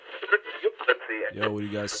Yo, what are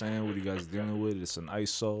you guys saying? What are you guys dealing with? It's an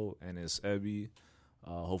ISO and it's Ebby.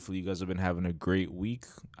 Hopefully you guys have been having a great week.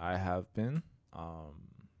 I have been.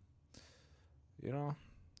 You know,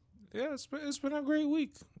 yeah, it's been a great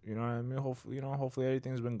week. You know what I mean? Hopefully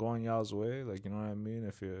everything's been going y'all's way. Like, you know what I mean?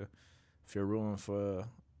 If you're rooting for,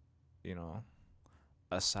 you know,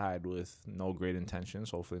 a side with no great intentions,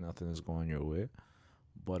 hopefully nothing is going your way.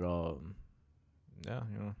 But yeah,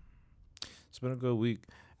 it's been a good week.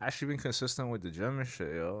 Actually been consistent with the gym and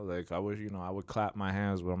shit, yo. Like I would clap my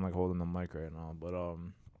hands, but I'm like holding the mic right now. But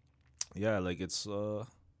yeah, like it's I'm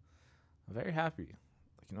very happy.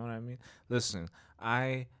 Like, you know what I mean? Listen,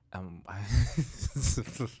 I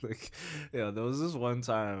like, yeah. There was this one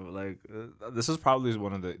time, like this is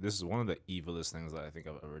one of the evilest things that I think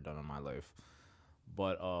I've ever done in my life.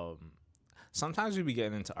 But sometimes we be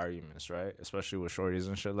getting into arguments, right? Especially with shorties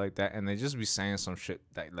and shit like that, and they just be saying some shit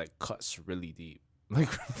that like cuts really deep. Like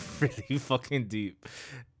really fucking deep.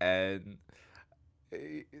 And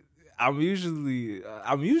I'm usually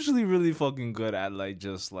really fucking good at like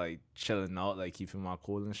just like chilling out, like keeping my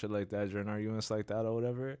cool and shit like that during arguments like that or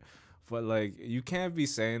whatever. But like you can't be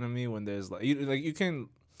saying to me when there's like you can,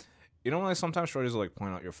 like sometimes shorties will like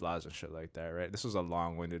point out your flaws and shit like that, right? This is a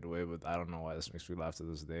long-winded way, but I don't know why this makes me laugh to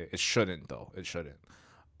this day. It shouldn't though. It shouldn't.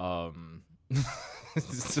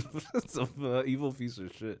 It's an evil piece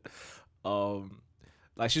of shit.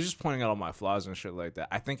 Like she's just pointing out all my flaws and shit like that.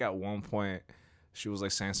 I think at one point she was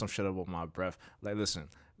like saying some shit about my breath. Like, listen,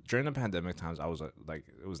 during the pandemic times, I was like,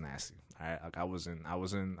 it was nasty. Alright, like I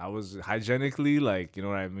was hygienically, like, you know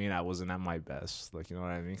what I mean. I wasn't at my best, like, you know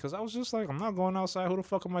what I mean. Because I was just like, I'm not going outside. Who the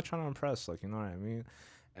fuck am I trying to impress? Like, you know what I mean.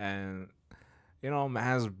 And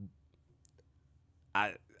man's,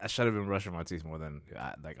 I should have been brushing my teeth more than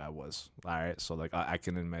I was. All right, so like I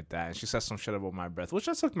can admit that. And she said some shit about my breath, which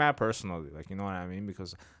I took mad personally. Like, you know what I mean?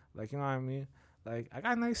 Because like, you know what I mean? Like I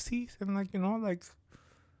got nice teeth, and like, like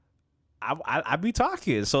I be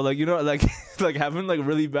talking. So like, like like having like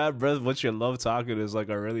really bad breath, but you love talking is like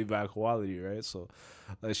a really bad quality, right? So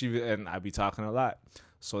like I be talking a lot.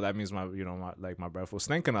 So that means my breath was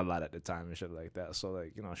stinking a lot at the time and shit like that. So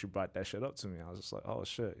like, she brought that shit up to me. I was just like, oh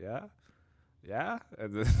shit, yeah. Yeah,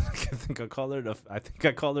 and then I think I called her a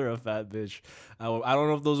fat bitch. I don't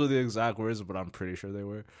know if those were the exact words, but I'm pretty sure they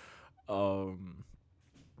were.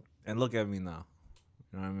 And look at me now.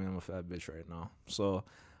 You know what I mean? I'm a fat bitch right now. So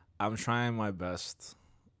I'm trying my best.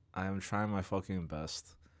 I am trying my fucking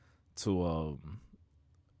best to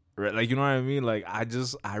like, you know what I mean? Like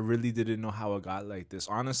I really didn't know how it got like this.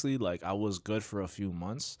 Honestly, like I was good for a few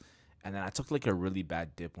months, and then I took like a really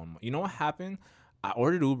bad dip one month. You know what happened? I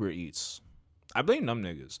ordered Uber Eats. I blame them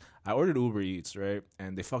niggas. I ordered Uber Eats, right?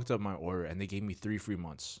 And they fucked up my order, and they gave me 3 free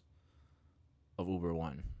months of Uber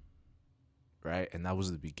One, right? And that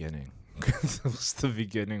was the beginning. That was the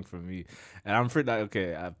beginning for me. And I'm pretty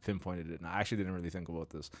okay. I pinpointed it. Now, I actually didn't really think about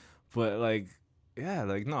this, but like, yeah,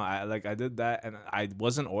 like no, I did that, and I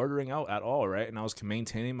wasn't ordering out at all, right? And I was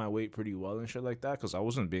maintaining my weight pretty well and shit like that because I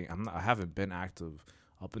haven't been active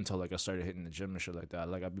up until like I started hitting the gym and shit like that.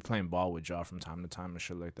 Like I'd be playing ball with y'all from time to time and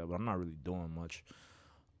shit like that, but I'm not really doing much.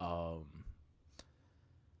 Man,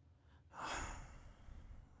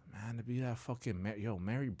 to be that fucking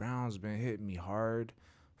Mary Brown's been hitting me hard.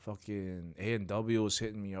 Fucking A&W was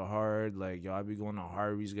hitting me hard. Like, I be going to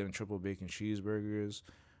Harvey's getting triple bacon cheeseburgers.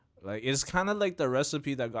 Like, it's kind of like the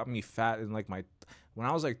recipe that got me fat in like when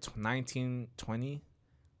I was like 19, 20.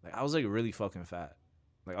 Like I was like really fucking fat.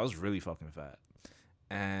 Like I was really fucking fat.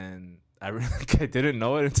 And I didn't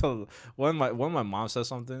know it until when my mom said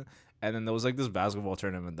something, and then there was like this basketball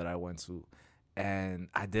tournament that I went to, and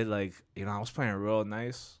I did like, I was playing real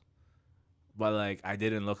nice, but like I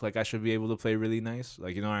didn't look like I should be able to play really nice,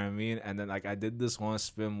 like, you know what I mean? And then like I did this one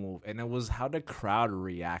spin move, and it was how the crowd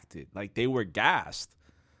reacted. Like they were gassed,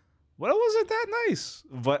 but it wasn't that nice.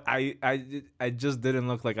 But I just didn't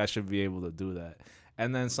look like I should be able to do that.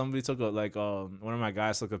 And then somebody took one of my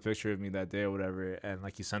guys took a picture of me that day or whatever, and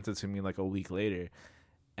like he sent it to me like a week later,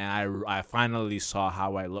 and I finally saw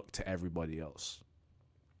how I looked to everybody else.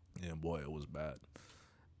 Yeah, boy, it was bad.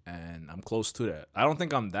 And I'm close to that. I don't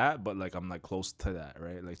think I'm that, but like I'm like close to that,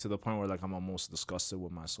 right? Like to the point where like I'm almost disgusted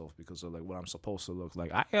with myself because of like what I'm supposed to look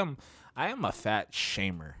like. I am a fat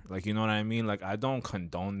shamer. Like, you know what I mean? Like I don't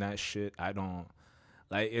condone that shit. I don't.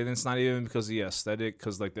 Like, and it's not even because of the aesthetic,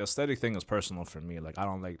 because, like, the aesthetic thing is personal for me. Like, I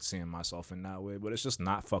don't like seeing myself in that way, but it's just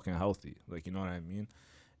not fucking healthy. Like, you know what I mean?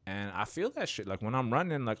 And I feel that shit. Like, when I'm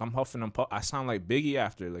running, like, I'm huffing and I sound like Biggie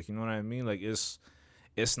after. Like, you know what I mean? Like, it's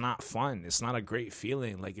not fun. It's not a great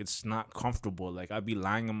feeling. Like, it's not comfortable. Like, I'd be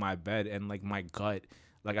lying in my bed, and, like, my gut,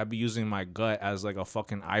 Like I be using my gut as like a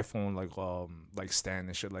fucking iPhone like stand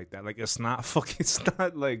and shit like that. Like it's not fucking it's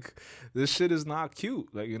not like this shit is not cute.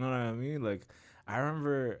 Like you know what I mean? Like I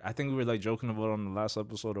remember I think we were like joking about it on the last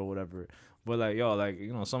episode or whatever. But like yo, like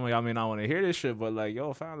you know, some of y'all may not want to hear this shit, but like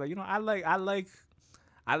yo, fam, like you know, I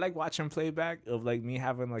like watching playback of like me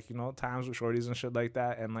having like you know times with shorties and shit like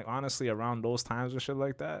that, and like honestly around those times and shit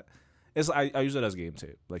like that, it's I use it as game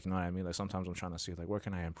tape. Like you know what I mean. Like sometimes I'm trying to see like where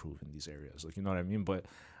can I improve in these areas. Like you know what I mean. But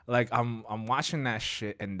like I'm watching that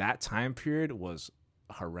shit, and that time period was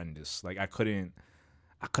horrendous. Like I couldn't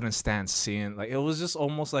stand seeing like it was just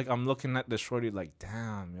almost like I'm looking at the shorty like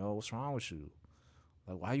damn yo what's wrong with you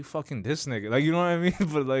like why you fucking this nigga like you know what I mean.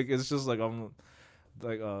 But like it's just like I'm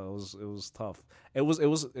like it was tough.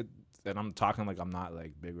 And I'm talking like I'm not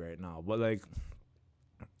like big right now, but like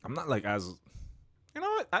I'm not like as you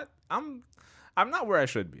know what I'm not where I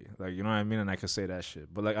should be, like you know what I mean, and I can say that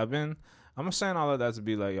shit. But like I'm saying all of that to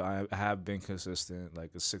be like I have been consistent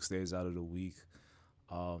like 6 days out of the week.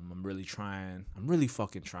 I'm really trying. I'm really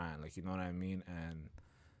fucking trying, like you know what I mean,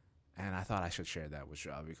 and I thought I should share that with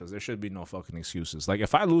y'all because there should be no fucking excuses. Like,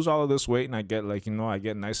 if I lose all of this weight and I get, like, you know, I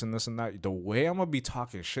get nice and this and that, the way I'm going to be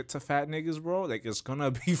talking shit to fat niggas, bro, like, it's going to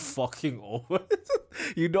be fucking over.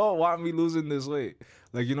 You don't want me losing this weight.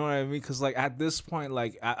 Like, you know what I mean? Because, like, at this point,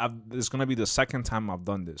 like, it's going to be the second time I've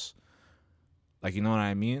done this. Like, you know what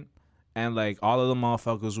I mean? And, like, all of the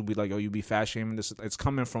motherfuckers will be like, oh, you be fat shaming this. It's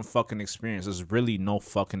coming from fucking experience. There's really no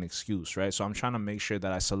fucking excuse, right? So I'm trying to make sure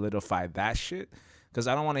that I solidify that shit. Because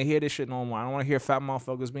I don't want to hear this shit no more. I don't want to hear fat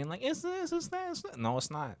motherfuckers being like, it's this, it's that, it's that. No, it's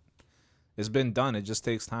not. It's been done. It just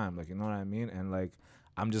takes time. Like, you know what I mean? And, like,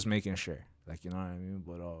 I'm just making sure. Like, you know what I mean?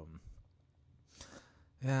 But,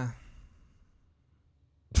 yeah.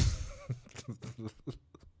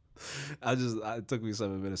 It took me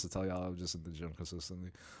 7 minutes to tell y'all I'm just in the gym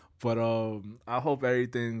consistently. But, I hope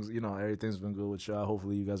everything's been good with y'all.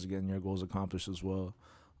 Hopefully you guys are getting your goals accomplished as well.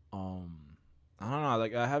 I don't know,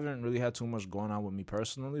 like, I haven't really had too much going on with me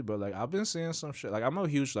personally, but, like, I've been seeing some shit. Like, I'm a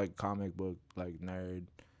huge, like, comic book, like, nerd.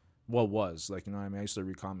 Well, was. Like, you know what I mean? I used to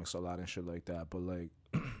read comics a lot and shit like that, but, like,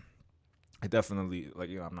 I definitely, like,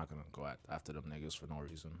 you know, I'm not gonna go after them niggas for no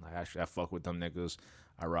reason. Like, actually, I fuck with them niggas.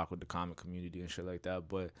 I rock with the comic community and shit like that,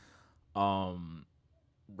 but,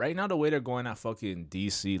 right now, the way they're going at fucking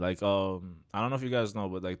DC, like, I don't know if you guys know,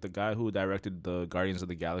 but, like, the guy who directed the Guardians of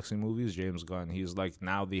the Galaxy movies, James Gunn, he's, like,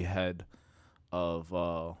 now the head of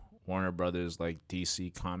Warner Brothers, like,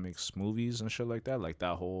 DC Comics movies and shit like that. Like,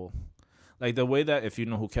 that whole, like, the way that, if you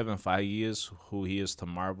know who Kevin Feige is, who he is to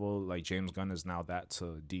Marvel, like, James Gunn is now that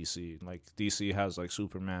to DC. Like, DC has, like,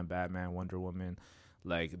 Superman, Batman, Wonder Woman,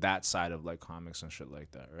 like, that side of, like, comics and shit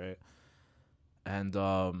like that, right? And,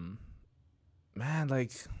 man,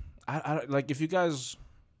 like, I like, if you guys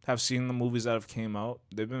have seen the movies that have came out,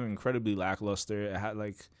 they've been incredibly lackluster. It had,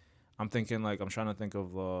 like, I'm trying to think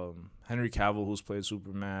of Henry Cavill, who's played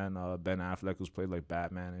Superman, Ben Affleck, who's played, like,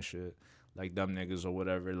 Batman and shit, like, dumb niggas or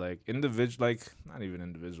whatever, like, not even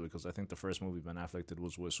individually, because I think the first movie Ben Affleck did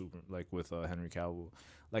was with Henry Cavill.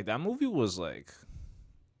 Like, that movie was, like,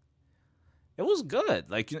 it was good.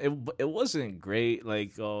 Like, it wasn't great.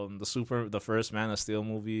 Like, the first Man of Steel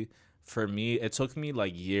movie, for me, it took me,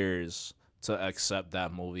 like, years to accept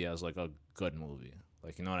that movie as, like, a good movie.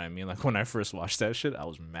 Like, you know what I mean? Like, when I first watched that shit, I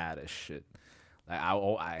was mad as shit. Like,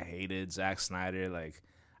 I hated Zack Snyder. Like,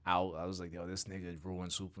 I was like, yo, this nigga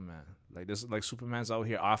ruined Superman. Like, this, like, Superman's out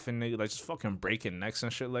here offing nigga, like, just fucking breaking necks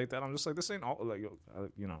and shit like that. I'm just like, this ain't all, like,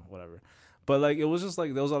 you know, whatever. But, like, it was just,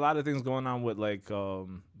 like, there was a lot of things going on with, like,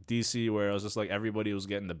 DC, where it was just, like, everybody was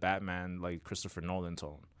getting the Batman, like, Christopher Nolan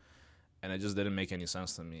tone. And it just didn't make any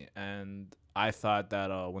sense to me. And I thought that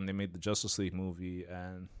when they made the Justice League movie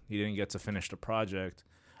and he didn't get to finish the project,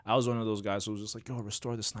 I was one of those guys who was just like, yo,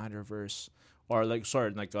 restore the Snyderverse. Or, like,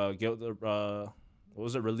 get the, what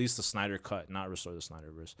was it? Release the Snyder Cut, not restore the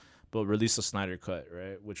Snyderverse, but release the Snyder Cut,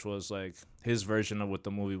 right? Which was, like, his version of what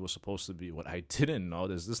the movie was supposed to be. What I didn't know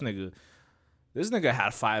is this nigga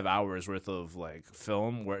had 5 hours worth of, like,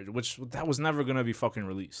 film, which that was never going to be fucking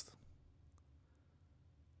released.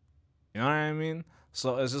 You know what I mean?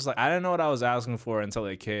 So it's just like, I didn't know what I was asking for until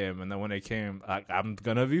it came. And then when it came, I'm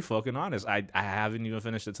going to be fucking honest. I haven't even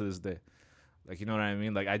finished it to this day. Like, you know what I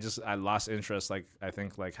mean? Like, I lost interest, like, I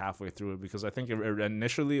think, like, halfway through it. Because I think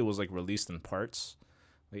initially it was, like, released in parts.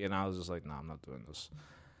 Like, and I was just like, nah, I'm not doing this.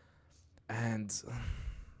 And,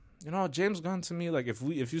 you know, James Gunn, to me, like, if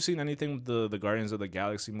you've seen anything with the Guardians of the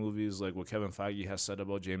Galaxy movies, like, what Kevin Feige has said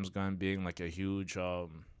about James Gunn being, like, a huge...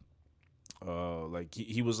 like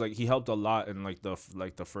he was like he helped a lot in like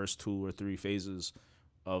the first 2 or 3 phases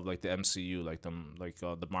of like the MCU, like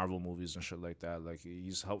the Marvel movies and shit like that. Like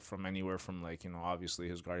he's helped from anywhere from like, obviously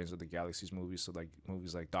his Guardians of the Galaxies movies to like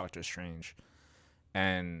movies like Doctor Strange,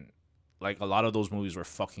 and like a lot of those movies were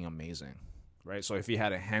fucking amazing, right? So if he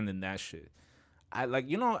had a hand in that shit, I like,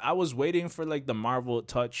 I was waiting for like the Marvel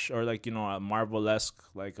touch, or like, a Marvel-esque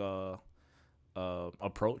like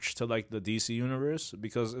approach to like the DC universe,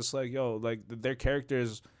 because it's like, yo, like their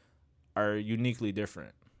characters are uniquely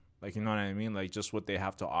different. Like, you know what I mean? Like, just what they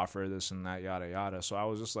have to offer, this and that, yada, yada. So I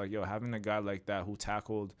was just like, yo, having a guy like that who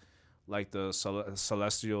tackled, like, the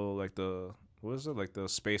celestial, like, what is it? Like, the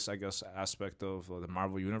space, I guess, aspect of the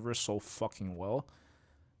Marvel Universe so fucking well.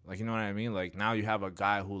 Like, you know what I mean? Like, now you have a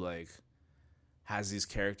guy who, like, has these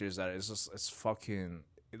characters that it's fucking,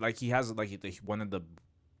 like, he has, like, one of the,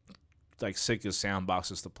 like, sickest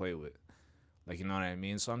sandboxes to play with. Like, you know what I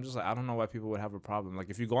mean? So I'm just like, I don't know why people would have a problem.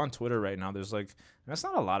 Like, if you go on Twitter right now, there's like, that's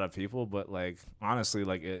not a lot of people, but like, honestly,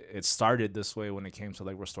 like it started this way when it came to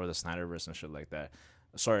like restore the Snyderverse and shit like that.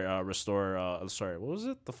 Sorry, what was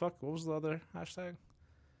it? What was the other hashtag?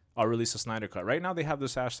 Oh, release a Snyder cut. Right now they have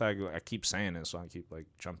this hashtag, like, I keep saying it, so I keep like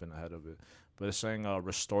jumping ahead of it. But it's saying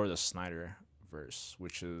restore the Snyderverse,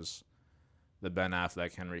 which is the Ben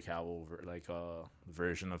Affleck, Henry Cavill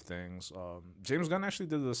version of things. James Gunn actually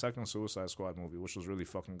did the second Suicide Squad movie, which was really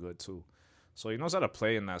fucking good too. So he knows how to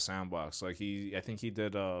play in that sandbox. Like I think he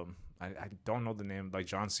did. I don't know the name. Like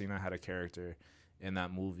John Cena had a character in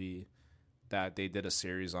that movie that they did a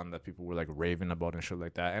series on that people were like raving about and shit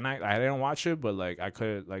like that. And I didn't watch it, but like I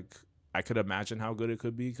could imagine how good it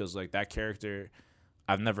could be, because like that character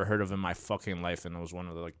I've never heard of in my fucking life, and it was one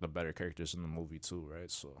of the better characters in the movie too,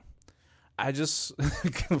 right? So I just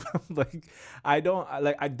I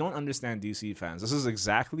don't understand DC fans. This is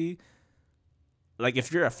exactly like,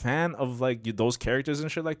 if you're a fan of like those characters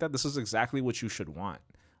and shit like that, this is exactly what you should want.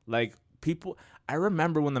 Like, people, I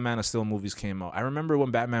remember when the Man of Steel movies came out. I remember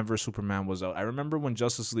when Batman vs Superman was out. I remember when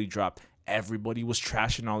Justice League dropped. Everybody was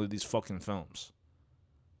trashing all of these fucking films.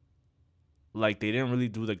 Like, they didn't really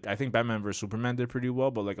do I think Batman vs Superman did pretty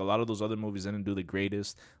well, but like a lot of those other movies didn't do the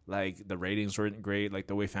greatest. Like, the ratings weren't great. Like,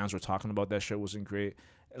 the way fans were talking about that shit wasn't great.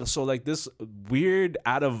 So like, this weird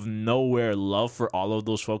out of nowhere love for all of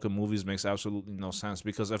those fucking movies makes absolutely no sense,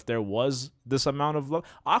 because if there was this amount of love,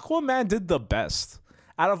 Aquaman did the best.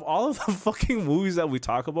 Out of all of the fucking movies that we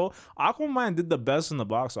talk about, Aquaman did the best in the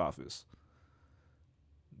box office.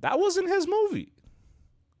 That wasn't his movie.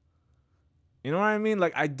 You know what I mean?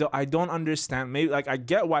 Like, I don't understand. Maybe, like, I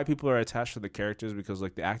get why people are attached to the characters, because,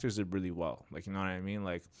 like, the actors did really well. Like, you know what I mean?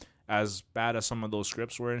 Like, as bad as some of those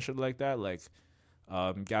scripts were and shit like that, like,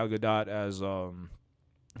 Gal Gadot as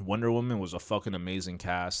Wonder Woman was a fucking amazing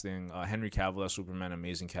casting. Henry Cavill as Superman,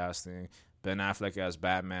 amazing casting. Ben Affleck as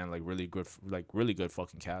Batman, like, really good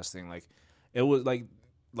fucking casting. Like, it was,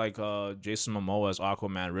 Jason Momoa as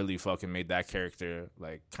Aquaman really fucking made that character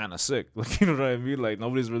like kind of sick. Like, you know what I mean? Like,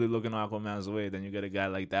 nobody's really looking Aquaman's way. Then you get a guy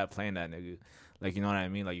like that playing that nigga. Like, you know what I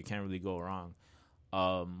mean? Like, you can't really go wrong.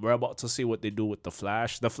 We're about to see what they do with the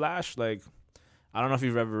Flash. The Flash, like, I don't know if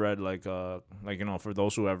you've ever read for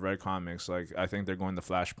those who have read comics, like, I think they're going the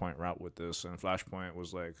Flashpoint route with this, and Flashpoint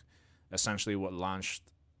was like essentially what launched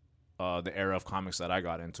the era of comics that I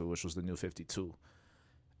got into, which was the New 52.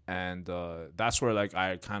 And that's where like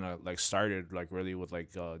I kind of like started like really with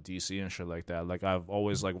like DC and shit like that. Like, I've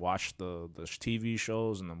always like watched the TV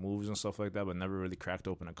shows and the movies and stuff like that, but never really cracked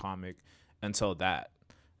open a comic until that,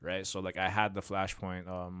 right? So like, I had the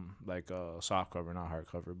Flashpoint soft cover, not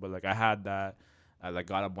hardcover, but like I had that. I like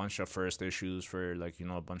got a bunch of first issues for like,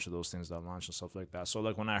 a bunch of those things that launched and stuff like that. So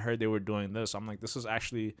like, when I heard they were doing this, I'm like, this is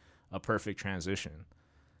actually a perfect transition.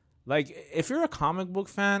 Like, if you're a comic book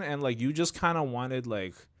fan and like you just kind of wanted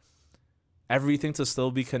like everything to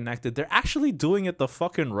still be connected, they're actually doing it the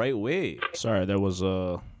fucking right way. Sorry, there was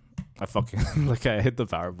I fucking like I hit the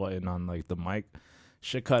power button on like the mic,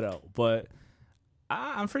 shit cut out. But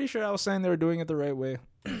I'm pretty sure I was saying they were doing it the right way.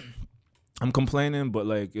 I'm complaining, but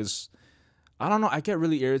like I don't know. I get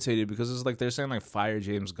really irritated because it's like they're saying like fire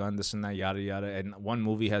James Gunn, this and that, yada yada, and one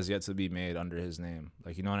movie has yet to be made under his name.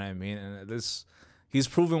 Like, you know what I mean? And he's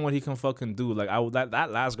proven what he can fucking do. Like,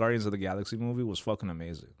 that last Guardians of the Galaxy movie was fucking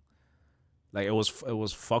amazing. Like, it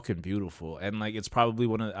was fucking beautiful. And like, it's probably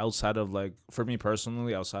one of, outside of like, for me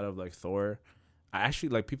personally, outside of like Thor, I actually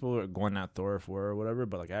like, people are going at Thor for or whatever,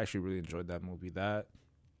 but like, I actually really enjoyed that movie. That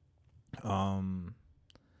I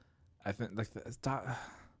think like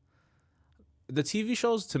the TV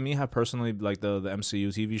shows to me have personally, like the MCU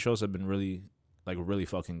TV shows have been really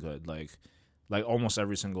fucking good. Like almost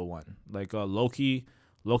every single one. Like Loki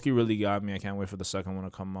really got me. I can't wait for the second one to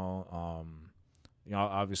come out. You know,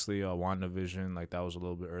 obviously, WandaVision, like that was a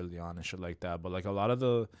little bit early on and shit like that. But like a lot of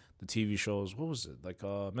the TV shows, what was it? Like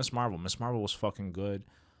Miss Marvel. Miss Marvel was fucking good.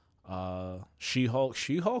 She-Hulk.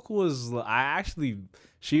 She-Hulk was I actually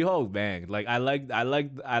She-Hulk banged. Like I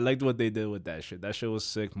liked what they did with that shit. That shit was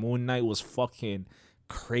sick. Moon Knight was fucking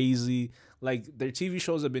crazy. Like their TV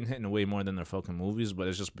shows have been hitting way more than their fucking movies, but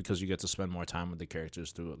it's just because you get to spend more time with the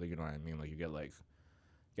characters through it. Like you know what I mean? Like you get like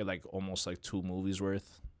almost like 2 movies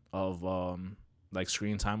worth of like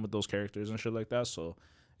screen time with those characters and shit like that. So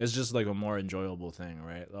it's just like a more enjoyable thing,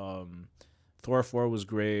 right? Thor 4 was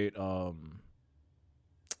great. I'm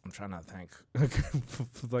trying to think.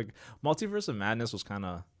 Like Multiverse of Madness was kind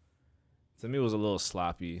of, to me, was a little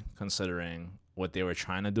sloppy considering what they were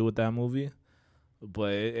trying to do with that movie. But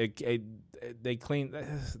they cleaned.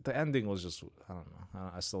 The ending was just, I don't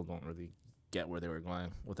know. I still don't really get where they were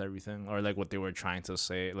going with everything, or like what they were trying to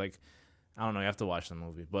say. Like I don't know. You have to watch the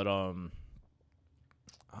movie, but I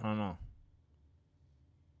don't know.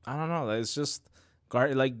 I don't know. It's just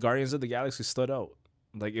like Guardians of the Galaxy stood out.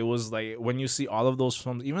 Like it was like when you see all of those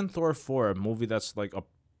films, even Thor 4, a movie that's like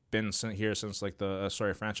here since like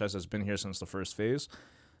the franchise that's been here since the first phase,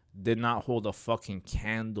 did not hold a fucking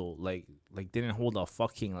candle. Like didn't hold a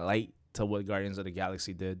fucking light to what Guardians of the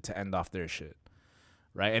Galaxy did to end off their shit.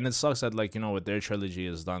 Right, and it sucks that like what their trilogy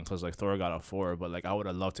is done because like Thor got a 4, but like I would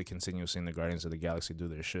have loved to continue seeing the Guardians of the Galaxy do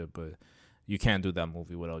their shit, but you can't do that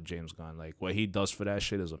movie without James Gunn. Like what he does for that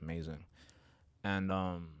shit is amazing, and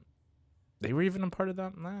they were even a part of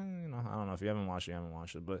that. I don't know if you haven't watched it, you haven't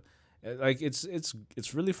watched it, but like it's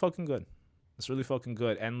really fucking good. It's really fucking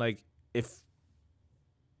good, and like if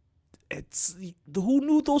it's who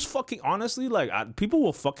knew those fucking honestly like people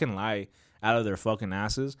will fucking lie out of their fucking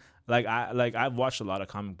asses. I've watched a lot of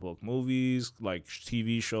comic book movies, like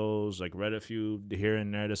TV shows, like read a few here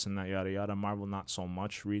and there, this and that, yada yada. Marvel not so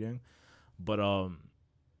much reading, but I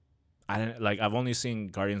didn't like. I've only seen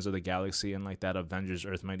Guardians of the Galaxy and like that Avengers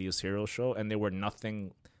Earth Mightiest Heroes show, and they were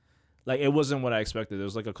nothing. Like it wasn't what I expected. There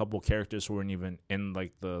was like a couple characters who weren't even in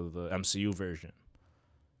like the MCU version,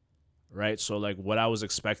 right? So like what I was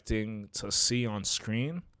expecting to see on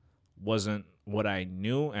screen wasn't what I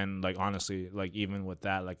knew, and like honestly, like even with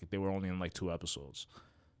that, like they were only in like 2 episodes,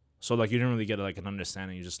 so like you didn't really get like an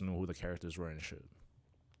understanding. You just knew who the characters were and shit.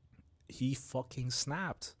 He fucking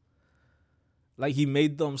snapped. Like he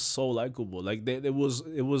made them so likable. Like it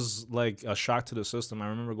was like a shock to the system. I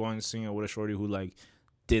remember going and seeing it with a shorty who like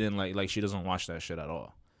didn't like she doesn't watch that shit at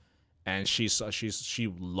all, and she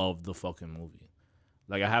loved the fucking movie.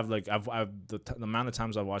 Like I have like I've the amount of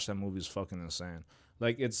times I've watched that movie is fucking insane.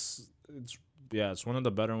 Like it's one of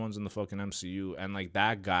the better ones in the fucking MCU, and like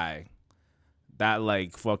that guy, that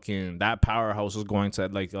like fucking that powerhouse is going to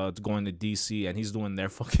like going to DC, and he's doing their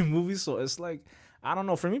fucking movies. So it's like I don't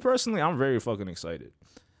know. For me personally, I'm very fucking excited.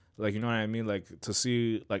 Like you know what I mean? Like to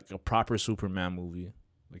see like a proper Superman movie.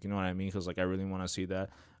 Like you know what I mean? Because like I really want to see that.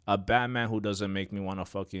 A Batman who doesn't make me want to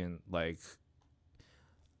fucking like.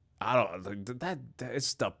 I don't like that.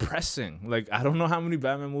 It's depressing. Like I don't know how many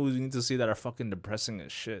Batman movies you need to see that are fucking depressing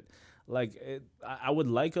as shit. Like I would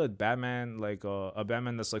like a Batman like a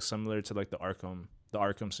Batman that's like similar to like the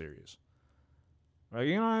Arkham series. Like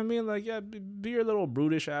you know what I mean? Like yeah, be your little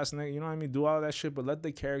brutish ass nigga. You know what I mean? Do all that shit, but let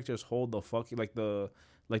the characters hold the fucking like the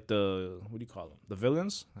what do you call them? The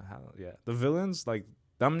villains? Yeah, the villains. Like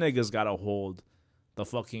them niggas gotta hold the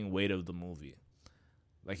fucking weight of the movie.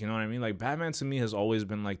 Like you know what I mean? Like Batman to me has always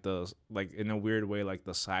been like the like in a weird way like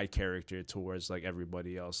the side character towards like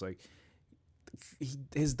everybody else. Like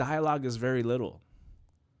his dialogue is very little.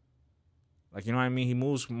 Like you know what I mean? He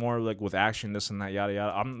moves more like with action, this and that, yada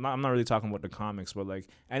yada. I'm not really talking about the comics, but like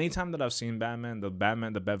anytime that I've seen Batman,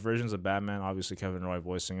 the versions of Batman, obviously Kevin Roy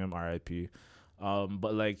voicing him, R.I.P.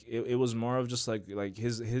 But like it was more of just like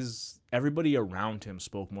his everybody around him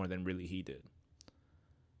spoke more than really he did.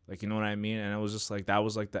 Like, you know what I mean? And it was just like, that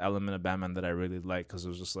was like the element of Batman that I really liked. Cause it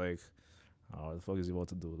was just like, oh, what the fuck is he about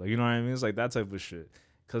to do? Like, you know what I mean? It's like that type of shit.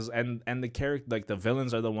 Cause, and the character, like the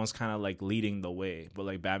villains are the ones kind of like leading the way. But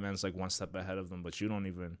like Batman's like one step ahead of them. But you don't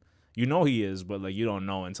even, you know he is, but like you don't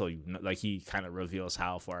know until you, like he kind of reveals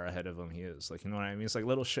how far ahead of him he is. Like, you know what I mean? It's like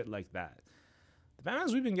little shit like that. The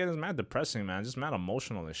Batmans we've been getting is mad depressing, man. Just mad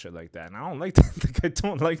emotional and shit like that. And I don't like that. Like, I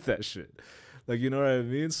don't like that shit. Like, you know what I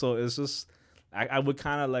mean? So it's just, I would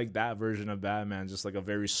kind of like that version of Batman, just like a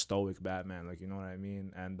very stoic Batman, like you know what I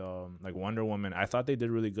mean. And like Wonder Woman, I thought they did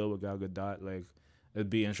really good with Gal Gadot. Like it'd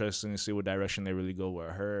be interesting to see what direction they really go with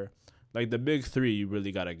her. Like the big three, you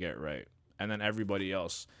really gotta get right, and then everybody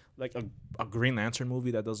else, like a Green Lantern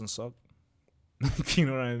movie that doesn't suck. You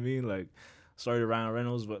know what I mean? Like sorry to Ryan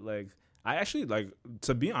Reynolds, but like I actually like,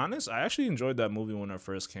 to be honest, I actually enjoyed that movie when it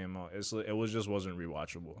first came out. It was just wasn't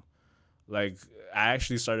rewatchable. Like, I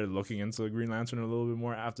actually started looking into Green Lantern a little bit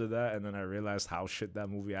more after that, and then I realized how shit that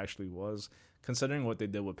movie actually was. Considering what they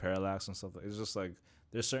did with Parallax and stuff, it's just like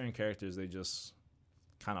there's certain characters they just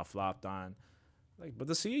kind of flopped on. Like, but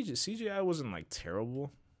the CGI wasn't like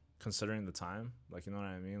terrible considering the time. Like, you know what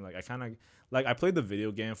I mean? Like, I kind of like I played the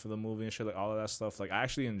video game for the movie and shit, like all of that stuff. Like, I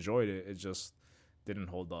actually enjoyed it. It just didn't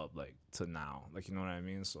hold up like to now. Like, you know what I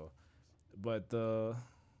mean? So, but the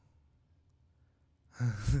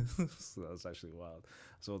so that's actually wild.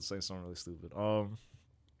 So let's say something really stupid. I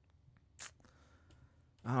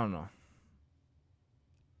don't know.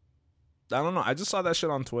 I don't know. I just saw that shit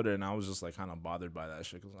on Twitter and I was just like kind of bothered by that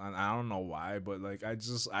shit. Cause I don't know why, but like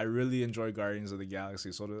I really enjoy Guardians of the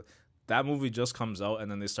Galaxy. So that movie just comes out and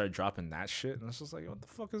then they start dropping that shit and it's just like, what the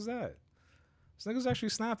fuck is that? This nigga's actually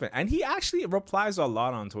snapping, and he actually replies a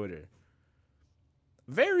lot on Twitter.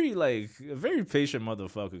 Very patient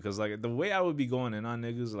motherfucker. Cause like the way I would be going in on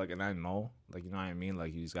niggas, like, and I know, like, you know what I mean,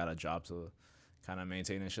 like he's got a job to kind of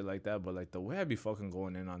maintain and shit like that. But like the way I be fucking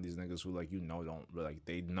going in on these niggas who like don't like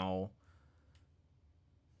they know.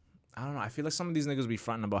 I don't know. I feel like some of these niggas be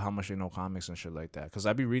fronting about how much they know comics and shit like that. Cause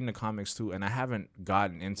I be reading the comics too, and I haven't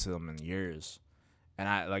gotten into them in years, and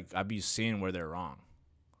I be seeing where they're wrong.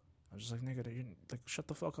 I'm just like, nigga, you like shut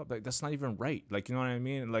the fuck up. Like that's not even right. Like, you know what I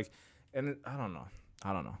mean? Like, and I don't know.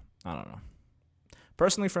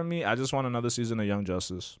 Personally, for me, I just want another season of Young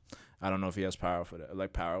Justice. I don't know if he has power for that,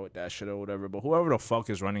 like power with that shit or whatever. But whoever the fuck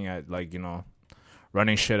is running at, like, you know,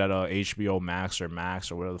 running shit at HBO Max or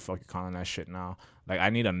whatever the fuck you're calling that shit now. Like, I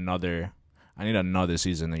need another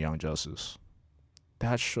season of Young Justice.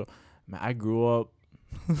 That show, man, I grew up.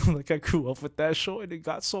 Like, I grew up with that show and it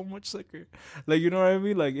got so much sicker. Like, you know what I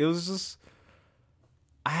mean? Like, it was just,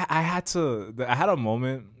 I had a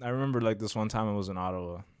moment. I remember like this one time I was in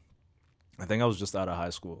Ottawa. I think I was just out of high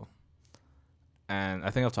school. And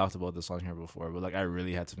I think I've talked about this on here before, but like I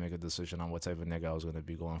really had to make a decision on what type of nigga I was gonna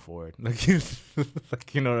be going forward. Like,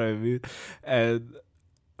 like, you know what I mean? And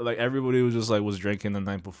like everybody was drinking the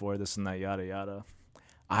night before, this and that, yada yada.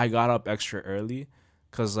 I got up extra early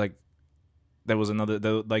because like there was I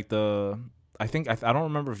don't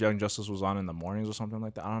remember if Young Justice was on in the mornings or something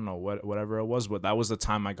like that. I don't know whatever it was, but that was the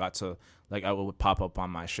time I got to, like, I would pop up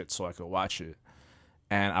on my shit so I could watch it.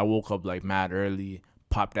 And I woke up like mad early,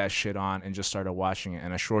 popped that shit on, and just started watching it.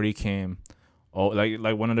 And a shorty came,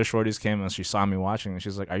 like one of the shorties came and she saw me watching, and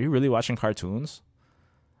she's like, "Are you really watching cartoons?"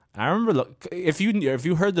 And I remember, if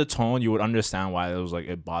you heard the tone, you would understand why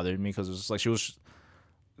it bothered me, because it was just like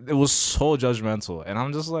it was so judgmental, and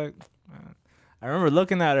I'm just like, man. I remember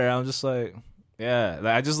looking at her, I'm just like, yeah,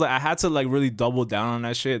 like I had to like really double down on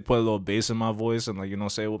that shit, put a little bass in my voice, and like, you know,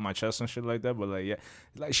 say it with my chest and shit like that. But like, yeah,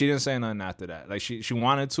 like she didn't say nothing after that. Like she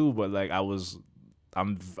wanted to, but like I will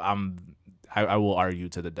argue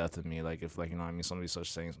to the death of me, like, if, like, you know what I mean, somebody starts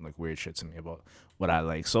saying some like weird shit to me about what I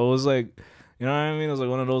like. So it was like, you know what I mean, it was like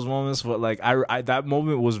one of those moments. But like I that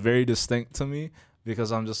moment was very distinct to me,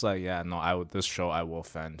 because I'm just like, yeah, no, this show I will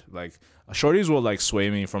offend. Like, shorties will like sway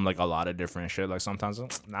me from like a lot of different shit. Like sometimes,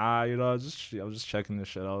 nah, you know, I'm just checking this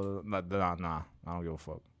shit out. Nah, I don't give a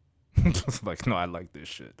fuck. Like, no, I like this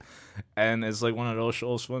shit, and it's like one of those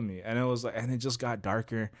shows for me. And it was like, and it just got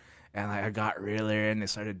darker, and like I got realer, and they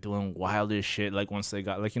started doing wilder shit. Like once they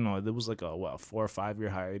got, like, you know, there was like a 4 or 5 year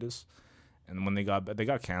hiatus, and when they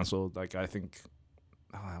got canceled. Like I think,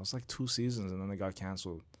 it was like 2 seasons, and then they got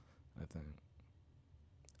canceled, I think,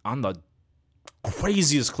 on the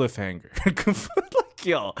craziest cliffhanger. Like,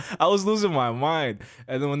 yo, I was losing my mind.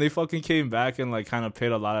 And then when they fucking came back and like kind of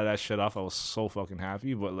paid a lot of that shit off, I was so fucking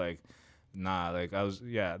happy. But like, nah, like I was,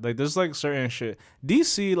 yeah, like there's like certain shit.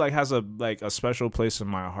 DC like has a special place in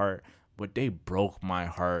my heart, but they broke my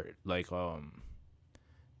heart. Like,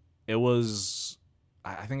 it was,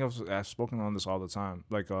 I think I've spoken on this all the time,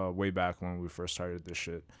 like way back when we first started this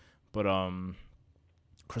shit. But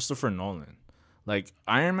Christopher Nolan. Like,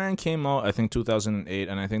 Iron Man came out, I think, 2008,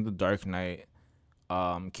 and I think The Dark Knight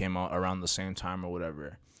came out around the same time or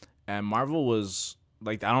whatever. And Marvel was,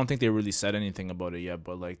 like, I don't think they really said anything about it yet,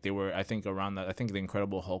 but, like, they were, I think, around that. I think The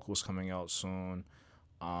Incredible Hulk was coming out soon.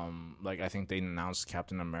 Like, I think they announced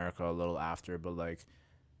Captain America a little after, but, like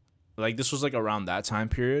this was, like, around that time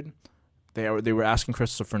period. They were asking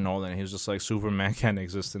Christopher Nolan, and he was just like, Superman can't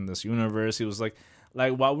exist in this universe. He was like,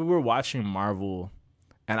 while we were watching Marvel,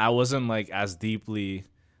 and I wasn't like as deeply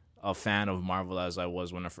a fan of Marvel as I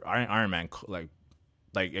was when Iron Man, like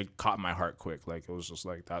it caught my heart quick. Like, it was just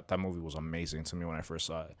like that movie was amazing to me when I first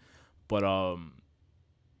saw it. But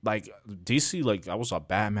like DC, like I was a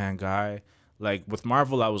Batman guy. Like with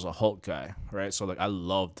Marvel, I was a Hulk guy, right? So like I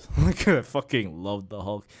loved, like I fucking loved the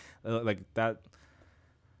Hulk, like that.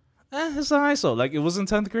 It's nice though. Like it was in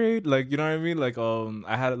 10th grade. Like you know what I mean. Like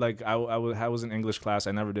I had like I was in English class.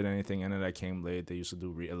 I never did anything in it. I came late. They used to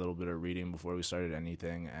do a little bit of reading before we started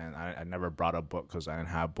anything, and I never brought a book because I didn't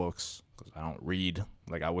have books because I don't read.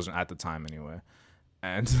 Like I wasn't at the time anyway.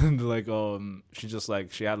 And like she just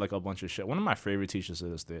like she had like a bunch of shit. One of my favorite teachers to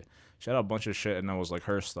this day. She had a bunch of shit and it was like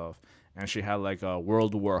her stuff. And she had like a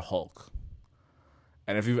World War Hulk.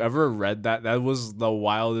 And if you've ever read that, that was the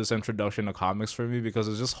wildest introduction to comics for me because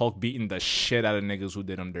it's just Hulk beating the shit out of niggas who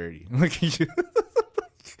did him dirty. Like,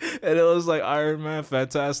 and it was like Iron Man,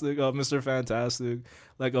 Fantastic, Mr. Fantastic,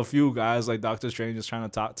 like a few guys like Doctor Strange just trying to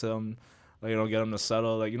talk to him, like get him to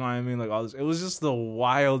settle, like you know what I mean, like all this. It was just the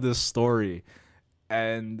wildest story,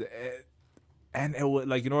 and it would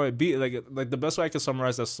like it be like the best way I could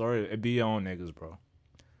summarize that story, it'd be your own niggas, bro.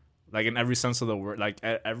 Like in every sense of the word, like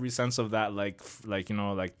every sense of that, like like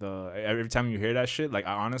the every time you hear that shit, like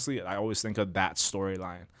I always think of that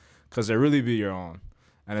storyline, cause it really be your own,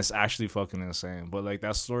 and it's actually fucking insane. But like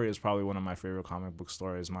that story is probably one of my favorite comic book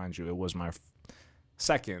stories, mind you. It was my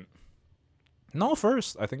second, no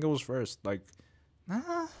first. I think it was first. Like,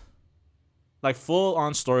 like full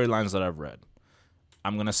on storylines that I've read.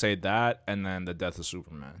 I'm gonna say that, and then the death of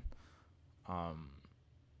Superman.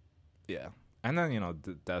 Yeah. And then a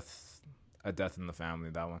death in the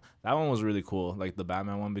family. That one was really cool. Like the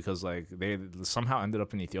Batman one because like they somehow ended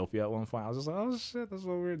up in Ethiopia at one point. I was just like, oh shit, that's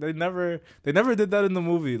so weird. They never did that in the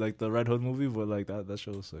movie, like the Red Hood movie, but like that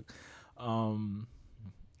show was sick.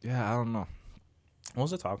 Yeah, I don't know. What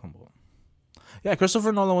was I talking about? Yeah,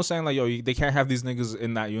 Christopher Nolan was saying like, yo, they can't have these niggas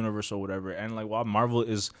in that universe or whatever. And like while Marvel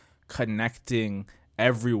is connecting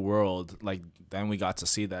every world, like then we got to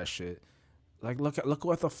see that shit. Like look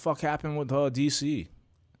what the fuck happened with DC.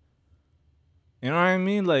 You know what I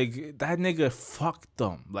mean? Like that nigga fucked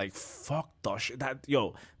them. Like fucked the shit.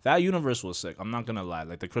 That universe was sick. I'm not gonna lie.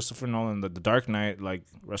 Like the Christopher Nolan, the Dark Knight, like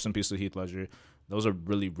rest in peace to Heath Ledger. Those are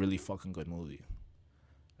really really fucking good movie.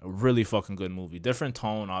 A really fucking good movie. Different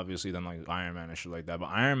tone obviously than like Iron Man and shit like that. But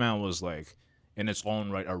Iron Man was like in its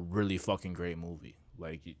own right a really fucking great movie.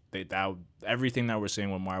 Like everything that we're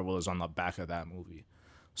seeing with Marvel is on the back of that movie.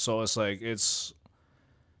 So it's like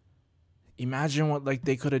imagine what like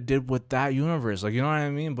they could have did with that universe, like you know what I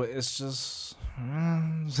mean. But it's just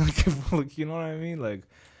like you know what I mean. Like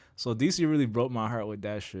so DC really broke my heart with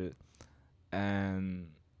that shit, and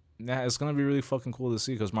yeah, it's gonna be really fucking cool to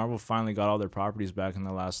see because Marvel finally got all their properties back in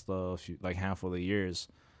the last handful of years.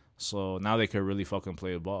 So now they could really fucking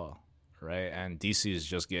play ball, right? And DC is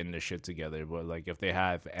just getting their shit together. But like if they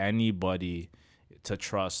have anybody to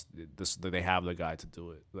trust this, that they have the guy to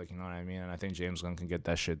do it, like you know what I mean. And I think James Gunn can get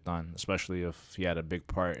that shit done, especially if he had a big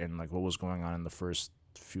part in like what was going on in the first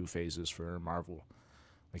few phases for Marvel.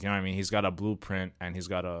 Like you know what I mean, he's got a blueprint and he's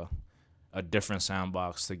got a different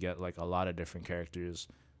sandbox to get like a lot of different characters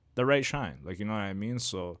the right shine, like you know what I mean.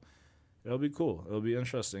 So it'll be cool, it'll be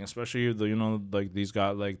interesting, especially if like he's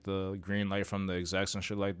got like the green light from the execs and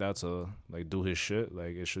shit like that to like do his shit.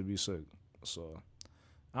 Like it should be sick. So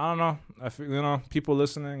I don't know. I feel, people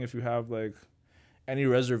listening, if you have like any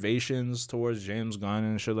reservations towards James Gunn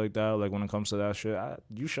and shit like that, like when it comes to that shit,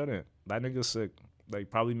 you shouldn't. That nigga's sick. Like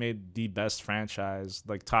probably made the best franchise,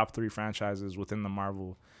 like top 3 franchises within the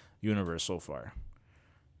Marvel universe so far.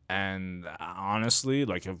 And honestly,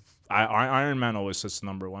 like if Iron Man always sits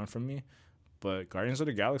number 1 for me, but Guardians of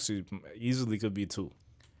the Galaxy easily could be 2.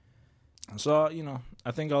 So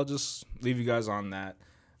I think I'll just leave you guys on that.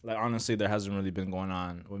 Like, honestly, there hasn't really been going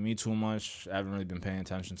on with me too much. I haven't really been paying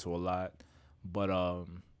attention to a lot. But, I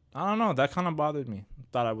don't know. That kind of bothered me.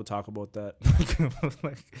 Thought I would talk about that.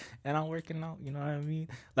 And I'm working out, you know what I mean?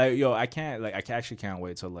 Like, yo, I actually can't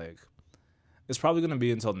wait till, like, it's probably going to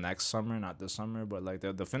be until next summer, not this summer. But, like,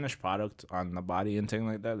 the finished product on the body and thing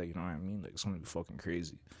like that, like, you know what I mean? Like, it's going to be fucking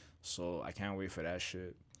crazy. So, I can't wait for that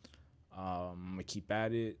shit. I'm going to keep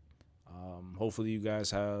at it. Hopefully you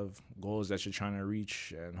guys have goals that you're trying to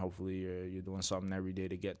reach, and hopefully you're doing something every day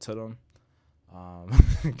to get to them.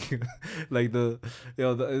 Like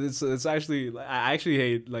it's actually, I actually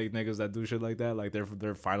hate like niggas that do shit like that. Like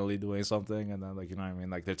they're finally doing something, and then like you know what I mean,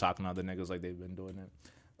 like they're talking to other niggas like they've been doing it.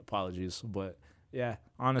 Apologies, but yeah,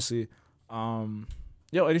 honestly, and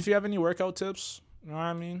if you have any workout tips, you know what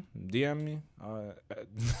I mean, DM me.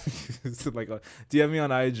 Like DM me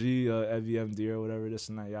on IG, Ebby MD or whatever, this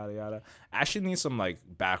and that, yada yada. I actually need some like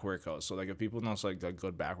back workouts. So like if people know like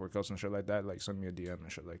good back workouts and shit like that, like send me a DM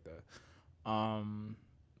and shit like that.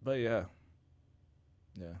 But yeah,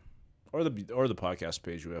 or the podcast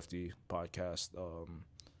page, UFD podcast.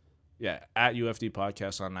 at UFD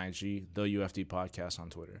Podcast on IG, the UFD Podcast on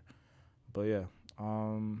Twitter. But yeah,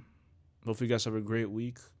 hopefully you guys have a great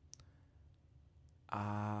week.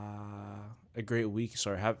 A great week.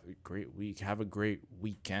 Sorry, have a great week. Have a great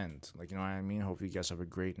weekend. Like, you know what I mean? Hopefully you guys have a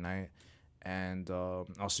great night. And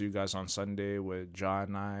I'll see you guys on Sunday with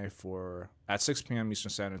John and I at 6 p.m. Eastern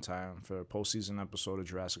Standard Time for a postseason episode of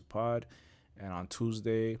Jurassic Pod. And on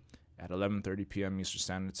Tuesday at 11:30 p.m. Eastern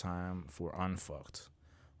Standard Time for Unfucked.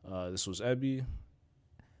 This was Ebby.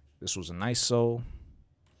 This was a nice soul.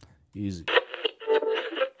 Easy.